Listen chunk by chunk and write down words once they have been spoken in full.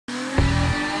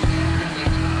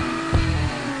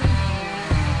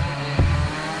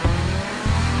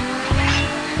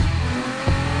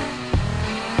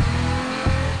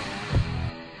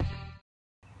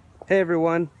Hey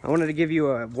everyone, I wanted to give you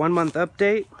a 1 month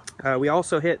update. We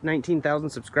also hit 19,000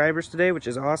 subscribers today, which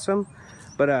is awesome.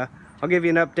 But I'll give you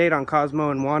an update on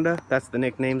Cosmo and Wanda. That's the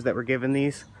nicknames that we're given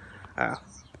these.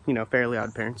 You know, Fairly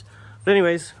Odd Parents. But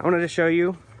anyways, I wanted to show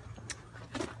you.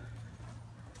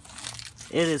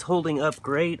 It is holding up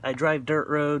great. I drive dirt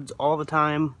roads all the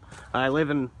time. I live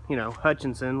in,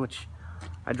 Hutchinson, which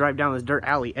I drive down this dirt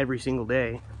alley every single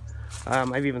day.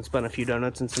 I've even spun a few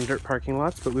donuts in some dirt parking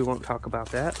lots, but we won't talk about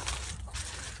that.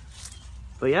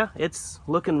 But yeah, it's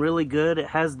looking really good. It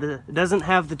doesn't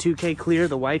have the 2K clear,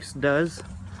 the wife's does.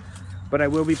 But I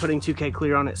will be putting 2K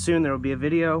clear on it soon. There will be a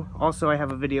video. Also, I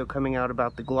have a video coming out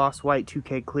about the gloss white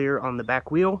 2K clear on the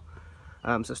back wheel.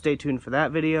 So stay tuned for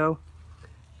that video.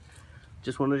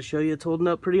 Just wanted to show you it's holding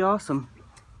up pretty awesome.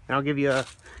 And I'll give you a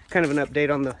kind of an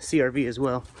update on the CRV as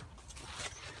well.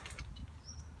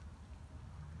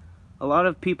 A lot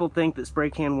of people think that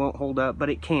spray can won't hold up, but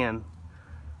it can.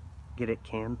 Get it?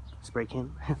 Can? Spray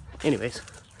can? Anyways.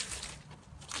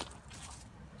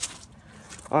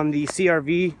 On the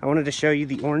CRV, I wanted to show you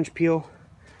the orange peel.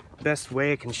 Best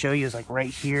way I can show you is like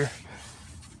right here.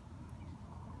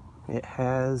 It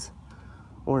has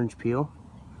orange peel,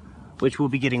 which will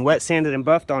be getting wet sanded and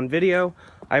buffed on video.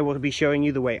 I will be showing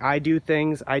you the way I do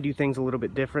things. I do things a little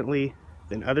bit differently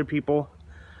than other people,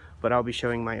 but I'll be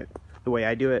showing the way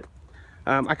I do it.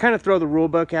 I kind of throw the rule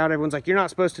book out. Everyone's like, you're not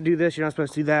supposed to do this, you're not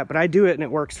supposed to do that, but I do it and it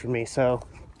works for me, so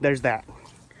there's that.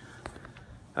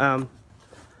 I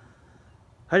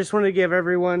just wanted to give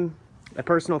everyone a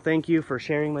personal thank you for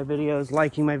sharing my videos,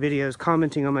 liking my videos,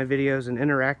 commenting on my videos, and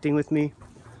interacting with me.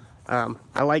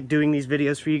 I like doing these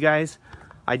videos for you guys.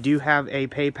 I do have a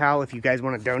PayPal if you guys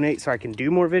want to donate so I can do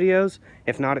more videos.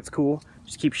 If not, it's cool.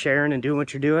 Just keep sharing and doing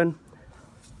what you're doing.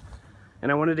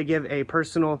 And I wanted to give a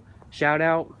personal shout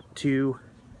out to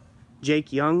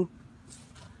Jake Young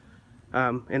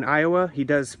in Iowa. He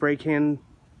does spray can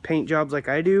paint jobs like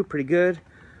I do, pretty good.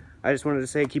 I just wanted to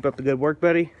say keep up the good work,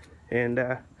 buddy. And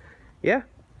yeah,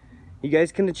 you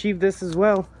guys can achieve this as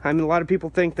well. I mean, a lot of people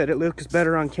think that it looks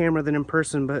better on camera than in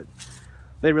person, but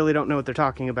they really don't know what they're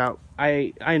talking about.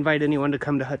 I invite anyone to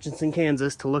come to Hutchinson,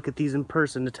 Kansas to look at these in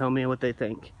person to tell me what they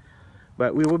think.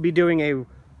 But we will be doing a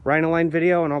Rhinoline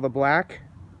video on all the black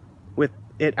with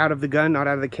it out of the gun, not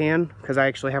out of the can, because I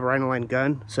actually have a Rhinoline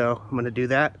gun, so I'm going to do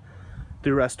that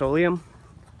through Rust-Oleum.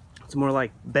 It's more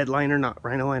like bed liner, not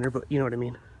Rhinoliner, but you know what I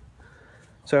mean.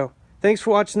 So thanks for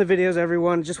watching the videos,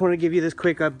 everyone. Just want to give you this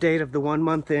quick update of the 1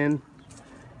 month in,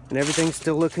 and everything's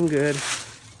still looking good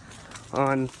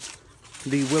on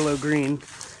the Willow Green,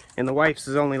 and the wife's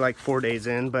is only like 4 days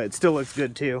in, but it still looks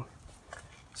good too.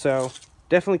 So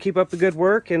definitely keep up the good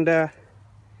work, and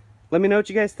let me know what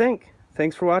you guys think.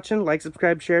 Thanks for watching. Like,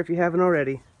 subscribe, share if you haven't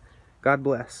already. God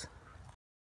bless.